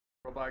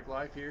Bike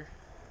Life here.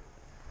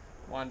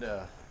 Wanted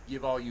to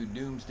give all you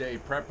doomsday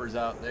preppers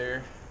out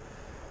there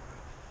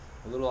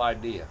a little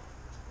idea.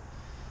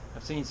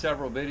 I've seen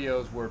several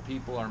videos where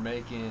people are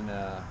making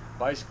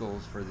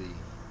bicycles for the,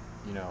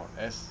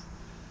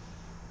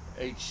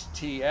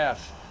 SHTF,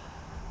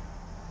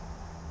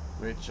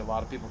 which a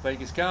lot of people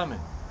think is coming.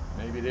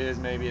 Maybe it is,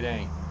 maybe it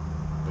ain't.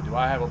 But do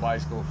I have a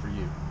bicycle for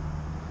you?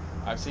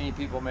 I've seen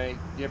people make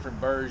different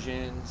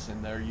versions,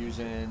 and they're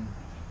using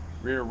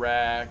rear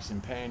racks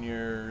and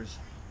panniers,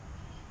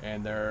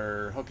 and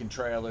they're hooking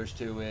trailers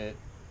to it,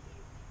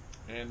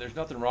 and there's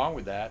nothing wrong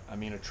with that. I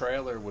mean, a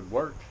trailer would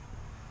work.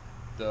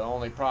 The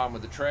only problem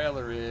with the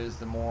trailer is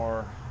the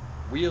more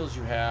wheels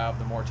you have,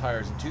 the more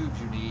tires and tubes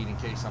you need in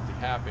case something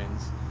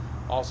happens.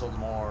 Also, the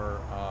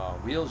more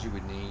wheels you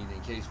would need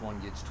in case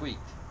one gets tweaked.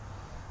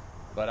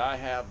 But I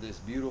have this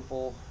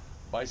beautiful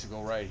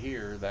bicycle right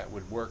here that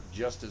would work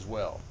just as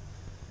well.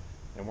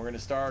 And we're going to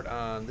start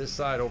on this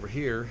side over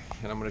here,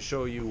 and I'm going to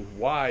show you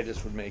why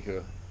this would make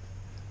a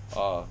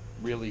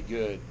really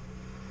good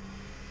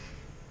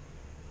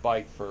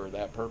bike for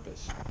that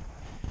purpose.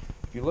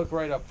 If you look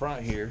right up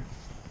front here,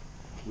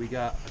 we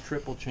got a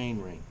triple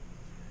chain ring.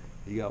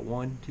 You got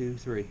 1, 2,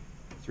 3.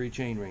 3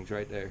 chain rings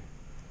right there.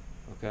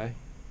 Okay?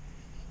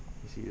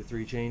 You see the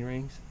 3 chain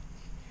rings?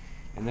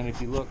 And then if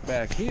you look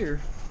back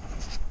here,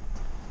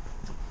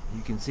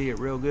 you can see it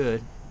real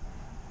good.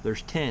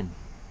 There's 10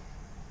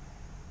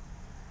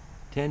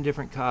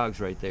 different cogs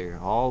right there,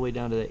 all the way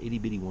down to that itty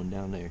bitty one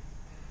down there.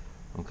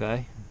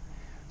 Okay,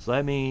 so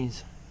that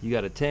means you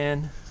got a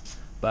 10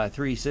 by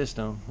 3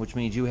 system, which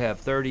means you have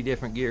 30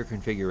 different gear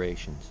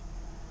configurations.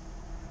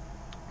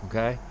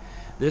 Okay,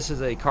 this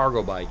is a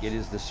cargo bike. It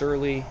is the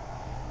Surly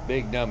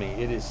Big Dummy.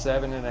 It is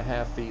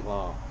 7.5 feet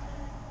long.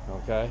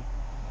 Okay,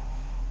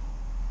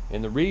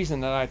 and the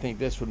reason that I think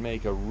this would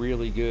make a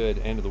really good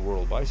end of the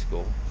world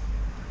bicycle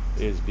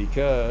is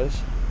because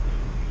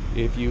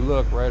if you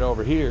look right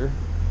over here,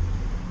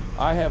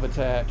 I have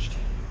attached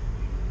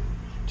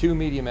 2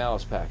 medium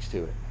Alice packs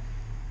to it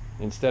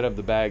instead of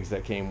the bags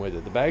that came with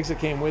it. The bags that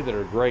came with it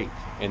are great,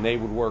 and they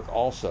would work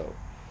also.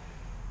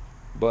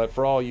 But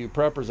for all you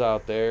preppers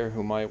out there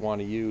who might want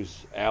to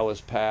use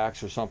Alice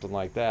packs or something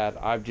like that,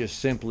 I've just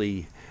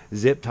simply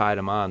zip tied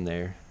them on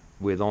there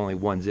with only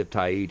 1 zip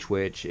tie each,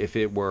 which if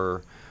it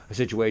were a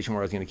situation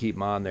where I was going to keep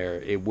them on there,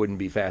 it wouldn't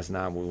be fastened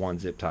on with 1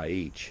 zip tie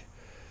each.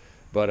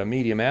 But a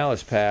medium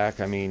Alice pack,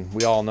 I mean,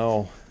 we all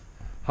know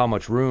how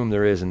much room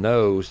there is in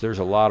those. There's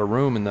a lot of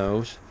room in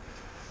those,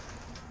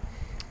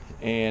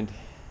 and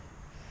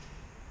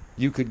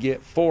you could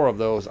get 4 of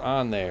those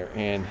on there.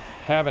 And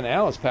having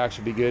Alice packs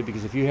would be good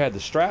because if you had the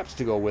straps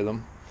to go with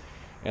them,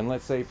 and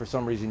let's say for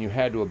some reason you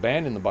had to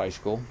abandon the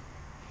bicycle,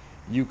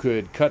 you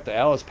could cut the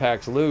Alice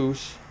packs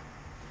loose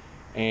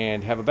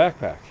and have a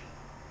backpack.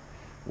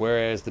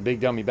 Whereas the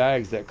big dummy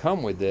bags that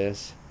come with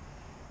this,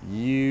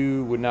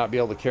 you would not be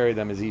able to carry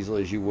them as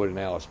easily as you would an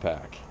Alice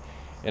pack.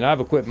 And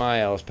I've equipped my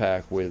Alice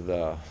pack with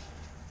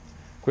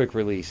quick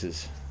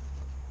releases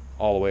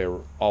all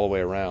the way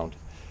around.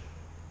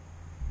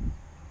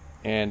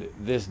 And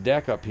this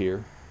deck up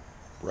here,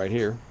 right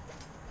here,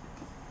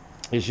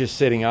 is just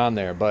sitting on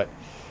there. But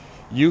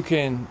you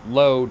can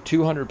load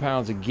 200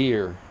 pounds of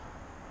gear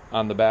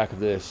on the back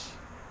of this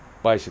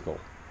bicycle.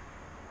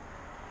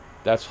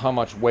 That's how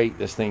much weight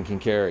this thing can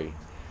carry.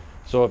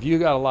 So if you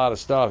got a lot of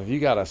stuff, if you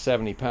got a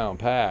 70-pound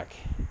pack,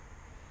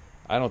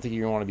 I don't think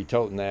you're going to want to be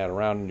toting that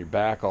around in your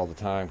back all the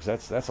time,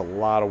 because that's a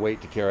lot of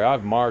weight to carry.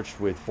 I've marched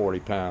with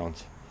 40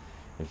 pounds,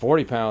 and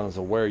 40 pounds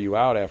will wear you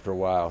out after a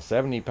while.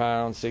 70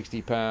 pounds,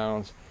 60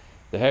 pounds,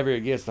 the heavier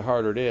it gets, the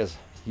harder it is.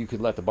 You could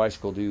let the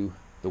bicycle do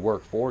the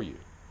work for you.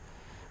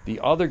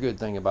 The other good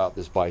thing about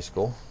this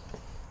bicycle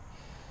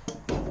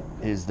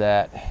is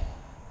that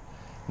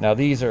now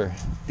these are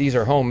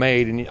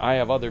homemade, and I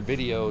have other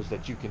videos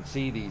that you can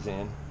see these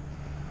in.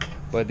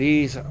 But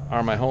these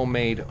are my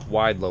homemade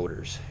wide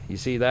loaders. You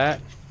see that?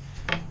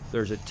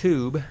 There's a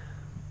tube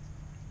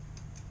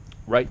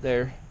right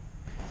there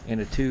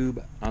and a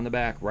tube on the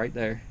back right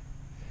there.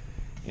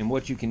 And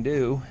what you can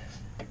do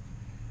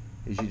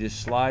is you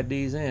just slide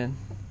these in.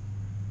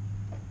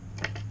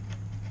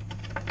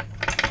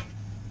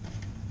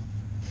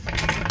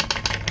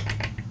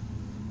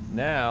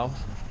 Now,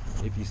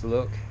 if you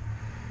look,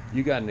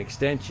 you got an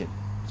extension.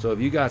 So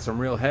if you got some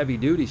real heavy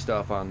duty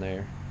stuff on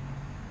there,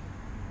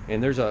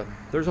 and there's a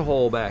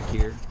hole back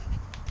here.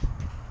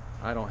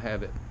 I don't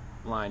have it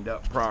lined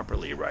up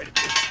properly right at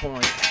this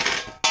point.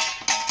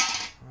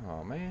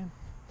 Oh man.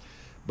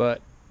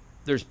 But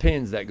there's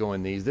pins that go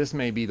in these. This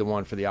may be the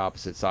one for the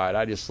opposite side.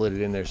 I just slid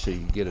it in there so you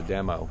can get a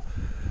demo.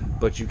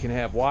 But you can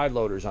have wide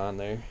loaders on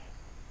there,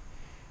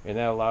 and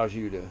that allows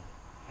you to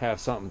have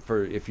something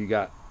for if you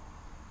got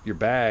your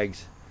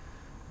bags,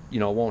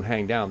 won't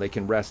hang down. They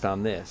can rest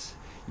on this.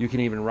 You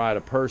can even ride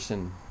a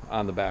person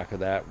on the back of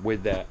that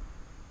with that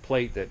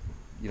plate that,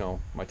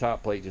 my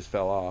top plate just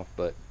fell off.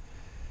 But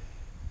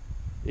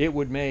it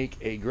would make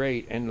a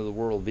great end of the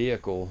world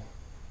vehicle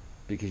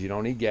because you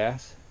don't need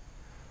gas.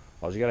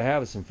 All you got to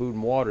have is some food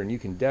and water, and you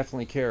can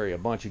definitely carry a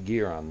bunch of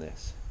gear on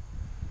this.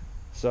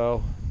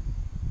 So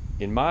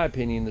in my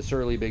opinion, the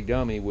Surly Big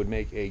Dummy would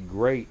make a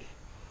great,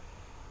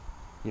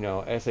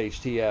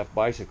 SHTF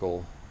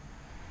bicycle.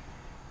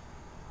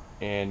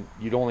 And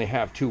you'd only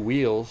have 2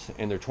 wheels,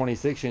 and they're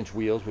 26-inch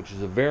wheels, which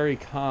is a very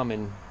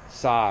common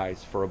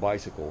size for a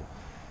bicycle.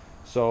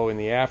 So in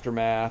the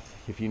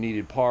aftermath, if you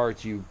needed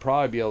parts, you'd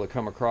probably be able to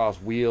come across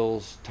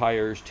wheels,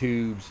 tires,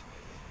 tubes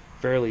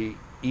fairly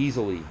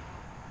easily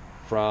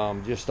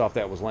from just stuff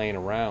that was laying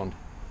around.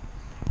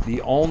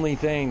 The only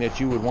thing that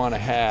you would want to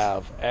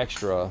have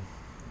extra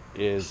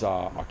is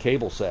a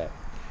cable set,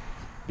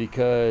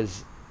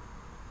 because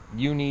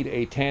you need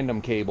a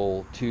tandem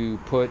cable to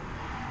put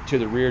to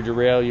the rear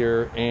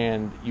derailleur,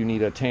 and you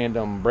need a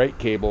tandem brake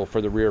cable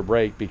for the rear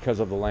brake because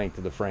of the length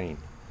of the frame.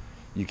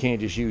 You can't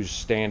just use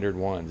standard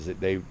ones.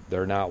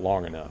 They're not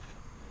long enough.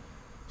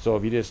 So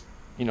if you just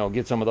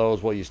get some of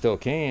those while you still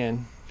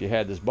can, if you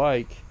had this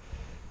bike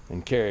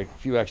and carry a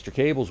few extra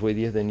cables with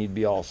you, then you'd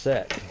be all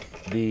set.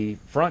 The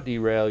front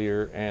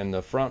derailleur and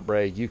the front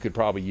brake, you could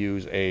probably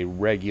use a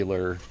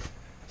regular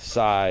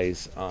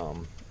size,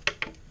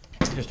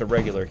 just a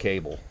regular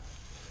cable.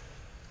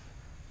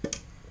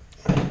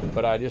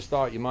 But I just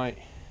thought you might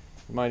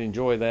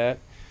enjoy that.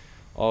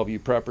 All of you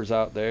preppers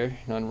out there,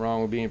 nothing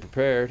wrong with being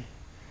prepared.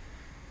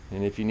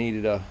 And if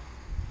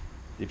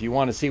you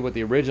want to see what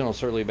the original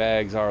Surly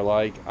bags are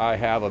like, I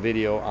have a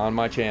video on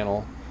my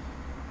channel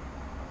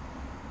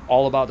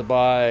all about the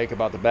bike,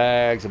 about the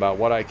bags, about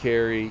what I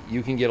carry.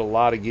 You can get a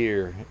lot of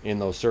gear in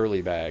those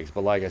Surly bags.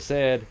 But like I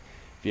said,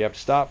 if you have to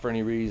stop for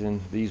any reason,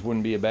 these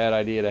wouldn't be a bad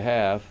idea to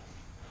have.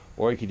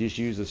 Or you could just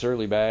use the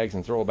Surly bags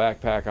and throw a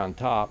backpack on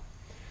top.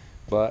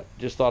 But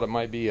just thought it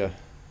might be a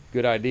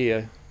good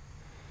idea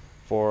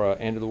for an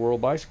end-of-the-world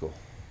bicycle.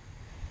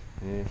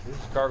 And this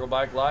is Cargo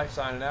Bike Life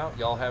signing out.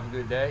 Y'all have a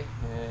good day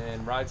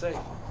and ride safe.